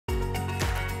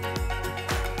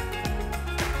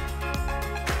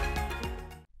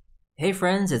Hey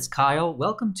friends, it's Kyle.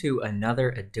 Welcome to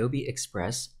another Adobe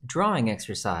Express drawing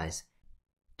exercise.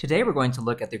 Today we're going to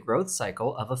look at the growth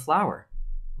cycle of a flower.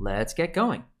 Let's get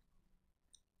going.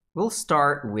 We'll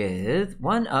start with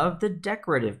one of the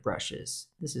decorative brushes.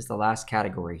 This is the last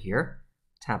category here.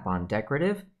 Tap on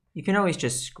decorative. You can always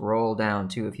just scroll down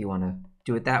too if you want to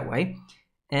do it that way.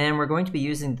 And we're going to be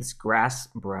using this grass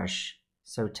brush.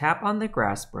 So tap on the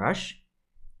grass brush,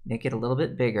 make it a little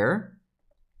bit bigger.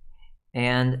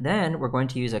 And then we're going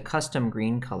to use a custom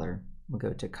green color. We'll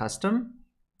go to custom,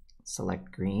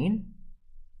 select green,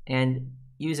 and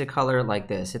use a color like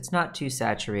this. It's not too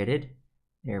saturated.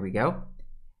 There we go.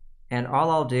 And all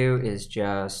I'll do is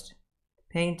just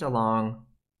paint along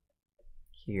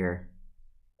here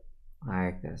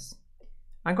like this.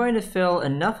 I'm going to fill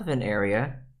enough of an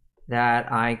area that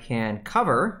I can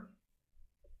cover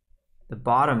the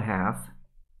bottom half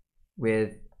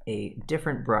with a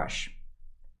different brush.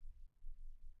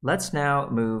 Let's now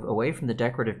move away from the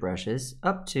decorative brushes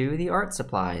up to the art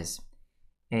supplies.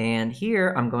 And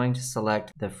here I'm going to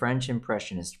select the French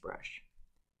Impressionist brush.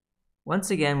 Once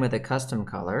again with a custom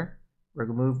color, we're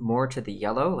going to move more to the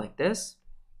yellow like this,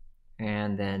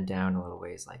 and then down a little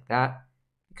ways like that,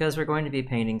 because we're going to be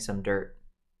painting some dirt.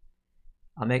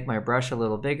 I'll make my brush a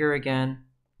little bigger again,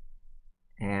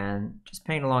 and just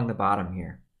paint along the bottom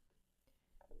here.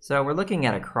 So we're looking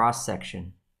at a cross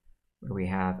section where we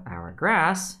have our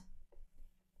grass,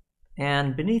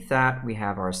 and beneath that we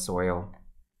have our soil.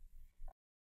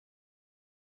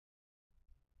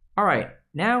 All right,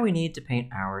 now we need to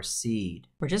paint our seed.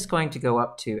 We're just going to go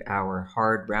up to our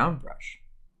hard round brush.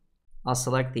 I'll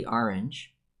select the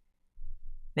orange,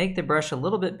 make the brush a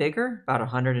little bit bigger, about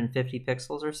 150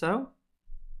 pixels or so,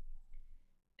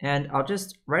 and I'll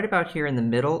just right about here in the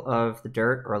middle of the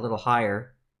dirt or a little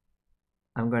higher,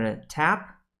 I'm going to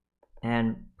tap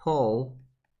and pull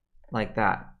like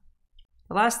that.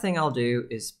 The last thing I'll do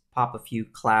is pop a few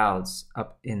clouds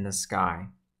up in the sky.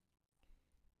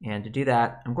 And to do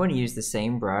that, I'm going to use the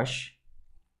same brush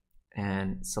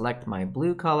and select my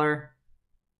blue color,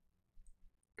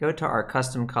 go to our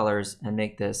custom colors and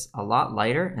make this a lot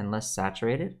lighter and less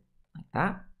saturated, like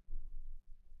that.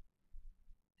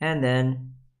 And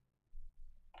then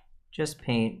just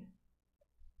paint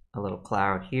a little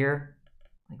cloud here,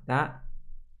 like that.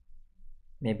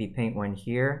 Maybe paint one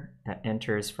here that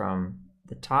enters from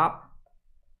the top.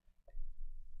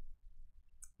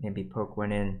 Maybe poke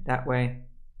one in that way.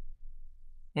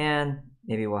 And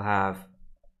maybe we'll have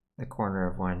the corner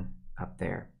of one up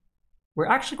there. We're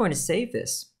actually going to save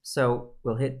this. So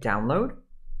we'll hit download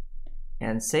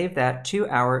and save that to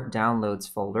our downloads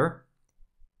folder.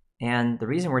 And the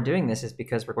reason we're doing this is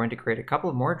because we're going to create a couple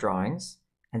of more drawings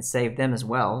and save them as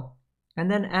well, and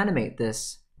then animate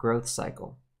this growth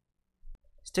cycle.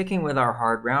 Sticking with our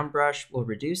hard round brush, we'll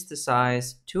reduce the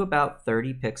size to about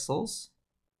 30 pixels.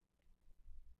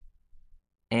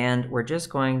 And we're just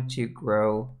going to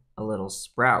grow a little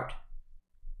sprout,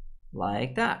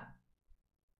 like that.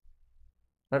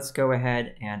 Let's go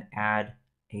ahead and add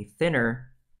a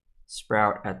thinner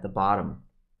sprout at the bottom,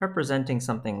 representing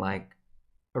something like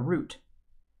a root.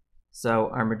 So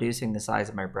I'm reducing the size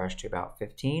of my brush to about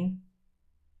 15,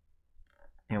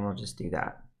 and we'll just do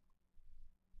that.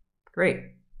 Great.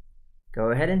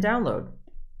 Go ahead and download.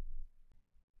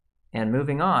 And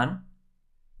moving on,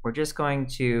 we're just going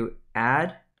to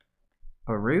add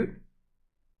a root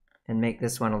and make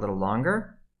this one a little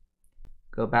longer.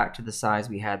 Go back to the size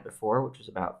we had before, which was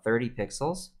about 30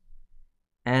 pixels.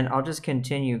 And I'll just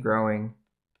continue growing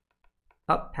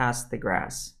up past the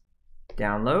grass.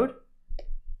 Download.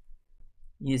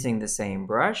 Using the same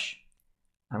brush,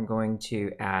 I'm going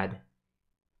to add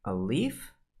a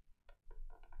leaf.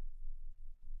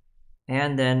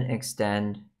 And then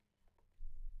extend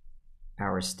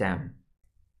our stem.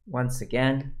 Once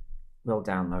again, we'll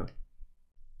download.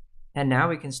 And now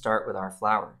we can start with our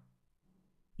flower.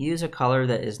 Use a color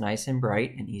that is nice and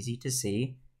bright and easy to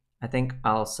see. I think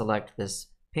I'll select this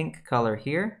pink color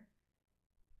here.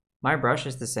 My brush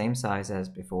is the same size as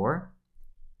before,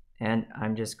 and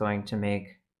I'm just going to make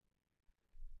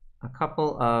a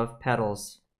couple of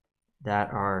petals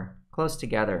that are close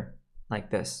together like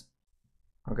this.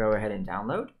 I'll go ahead and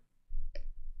download.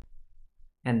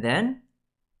 And then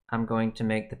I'm going to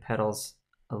make the petals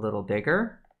a little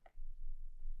bigger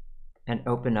and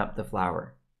open up the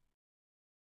flower.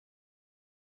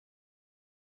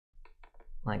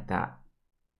 Like that.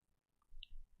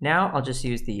 Now I'll just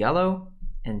use the yellow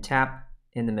and tap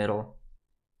in the middle.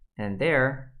 And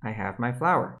there I have my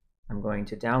flower. I'm going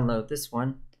to download this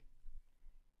one.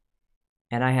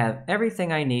 And I have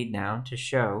everything I need now to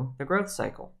show the growth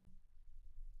cycle.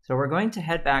 So we're going to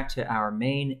head back to our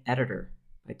main editor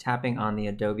by tapping on the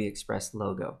Adobe Express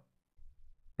logo.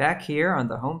 Back here on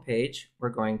the home page, we're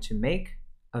going to make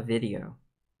a video.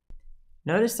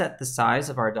 Notice that the size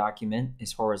of our document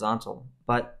is horizontal,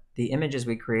 but the images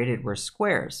we created were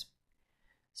squares.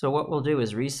 So what we'll do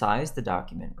is resize the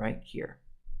document right here.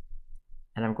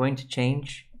 And I'm going to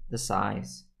change the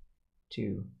size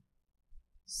to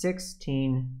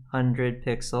 1600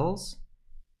 pixels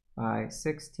by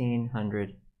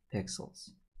 1600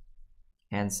 pixels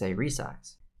and say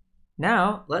resize.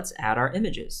 Now let's add our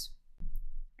images.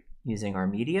 Using our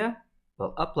media,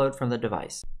 we'll upload from the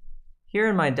device. Here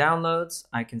in my downloads,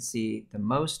 I can see the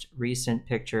most recent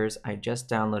pictures I just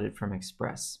downloaded from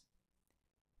Express.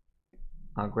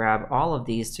 I'll grab all of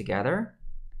these together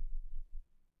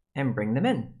and bring them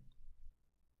in.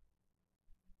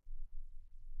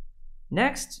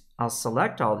 Next, I'll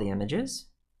select all the images,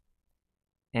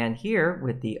 and here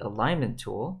with the alignment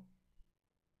tool,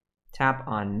 tap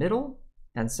on middle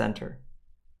and center.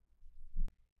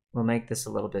 We'll make this a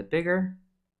little bit bigger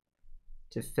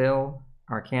to fill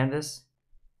our canvas,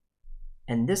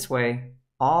 and this way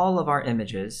all of our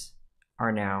images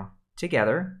are now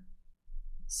together,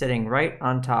 sitting right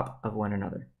on top of one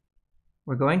another.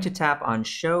 We're going to tap on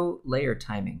Show Layer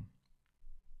Timing.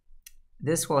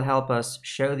 This will help us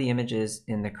show the images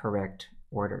in the correct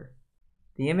order.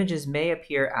 The images may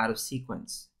appear out of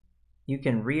sequence. You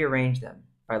can rearrange them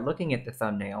by looking at the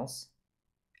thumbnails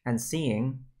and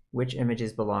seeing which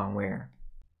images belong where.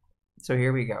 So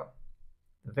here we go.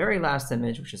 The very last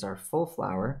image, which is our full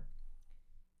flower,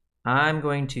 I'm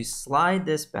going to slide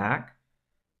this back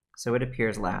so it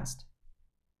appears last.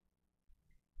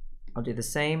 I'll do the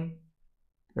same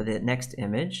for the next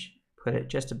image, put it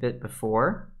just a bit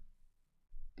before,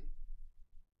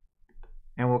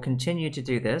 and we'll continue to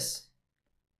do this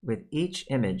with each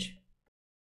image.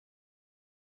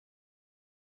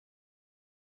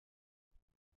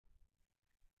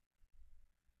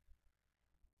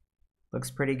 Looks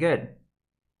pretty good.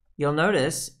 You'll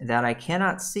notice that I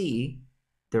cannot see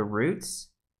the roots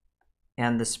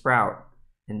and the sprout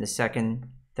in the second,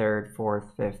 third,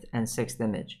 fourth, fifth, and sixth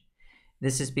image.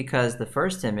 This is because the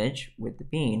first image with the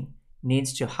bean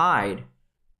needs to hide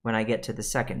when I get to the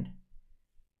second.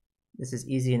 This is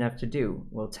easy enough to do.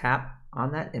 We'll tap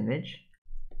on that image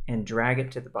and drag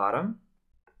it to the bottom.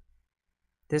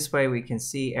 This way we can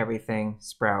see everything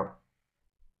sprout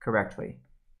correctly.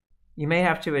 You may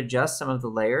have to adjust some of the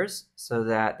layers so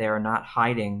that they are not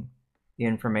hiding the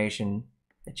information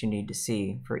that you need to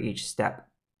see for each step.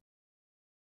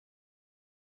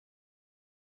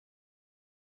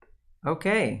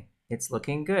 Okay, it's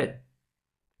looking good.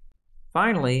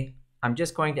 Finally, I'm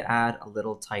just going to add a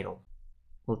little title.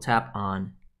 We'll tap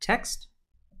on Text,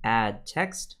 Add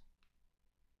Text,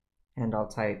 and I'll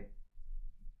type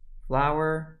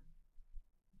Flower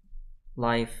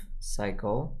Life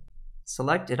Cycle.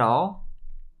 Select it all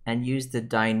and use the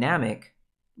dynamic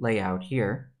layout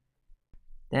here.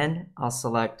 Then I'll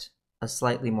select a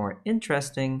slightly more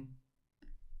interesting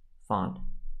font.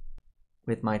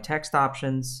 With my text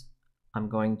options, I'm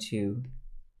going to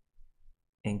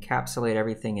encapsulate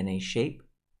everything in a shape.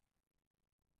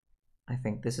 I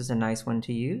think this is a nice one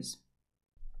to use.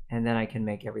 And then I can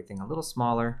make everything a little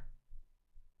smaller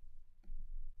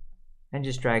and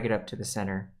just drag it up to the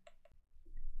center.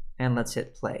 And let's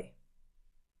hit play.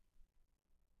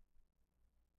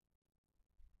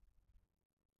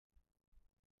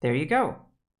 There you go.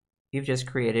 You've just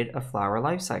created a flower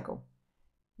life cycle.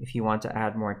 If you want to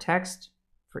add more text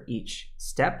for each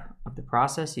step of the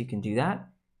process, you can do that.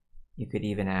 You could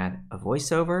even add a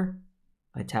voiceover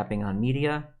by tapping on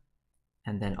Media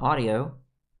and then Audio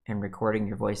and recording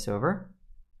your voiceover.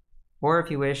 Or if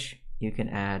you wish, you can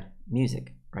add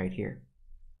music right here.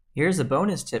 Here's a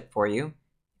bonus tip for you.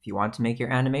 If you want to make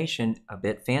your animation a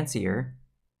bit fancier,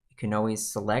 you can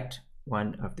always select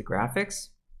one of the graphics,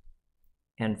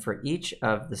 and for each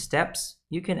of the steps,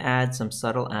 you can add some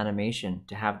subtle animation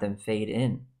to have them fade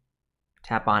in.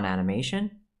 Tap on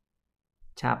Animation,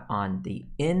 tap on the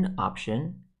In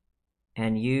option,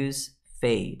 and use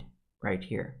Fade right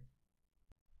here.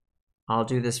 I'll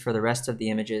do this for the rest of the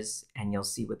images, and you'll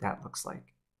see what that looks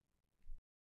like.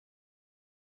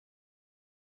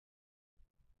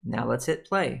 Now let's hit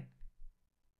play.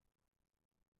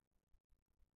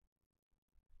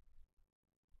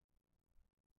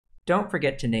 Don't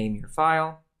forget to name your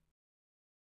file,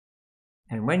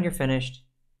 and when you're finished,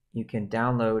 you can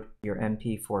download your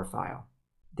MP4 file.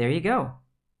 There you go.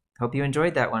 Hope you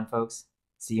enjoyed that one, folks.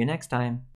 See you next time.